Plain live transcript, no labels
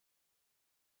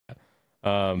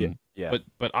Yeah, Um, yeah.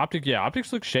 but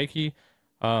optics look shaky.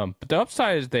 But the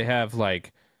upside is they have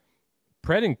like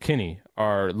Pred and Kenny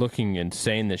are looking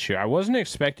insane this year. I wasn't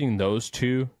expecting those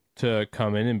two to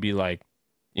come in and be like,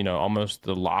 almost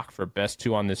the lock for best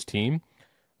two on this team.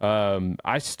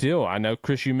 I know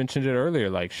Chris, you mentioned it earlier.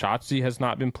 Like Shotzi has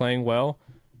not been playing well,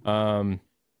 and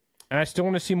I still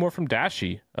want to see more from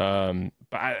Dashy.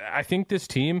 But I think this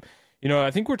team,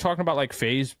 I think we're talking about like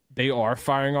phase. They are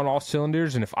firing on all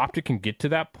cylinders, and if Optic can get to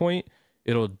that point,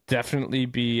 it'll definitely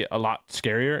be a lot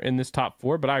scarier in this top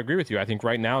four. But I agree with you. I think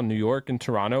right now New York and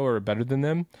Toronto are better than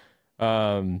them,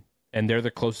 and they're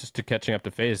the closest to catching up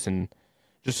to phase. And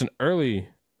just an early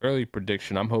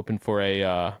prediction. I'm hoping for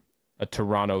a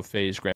Toronto phase grand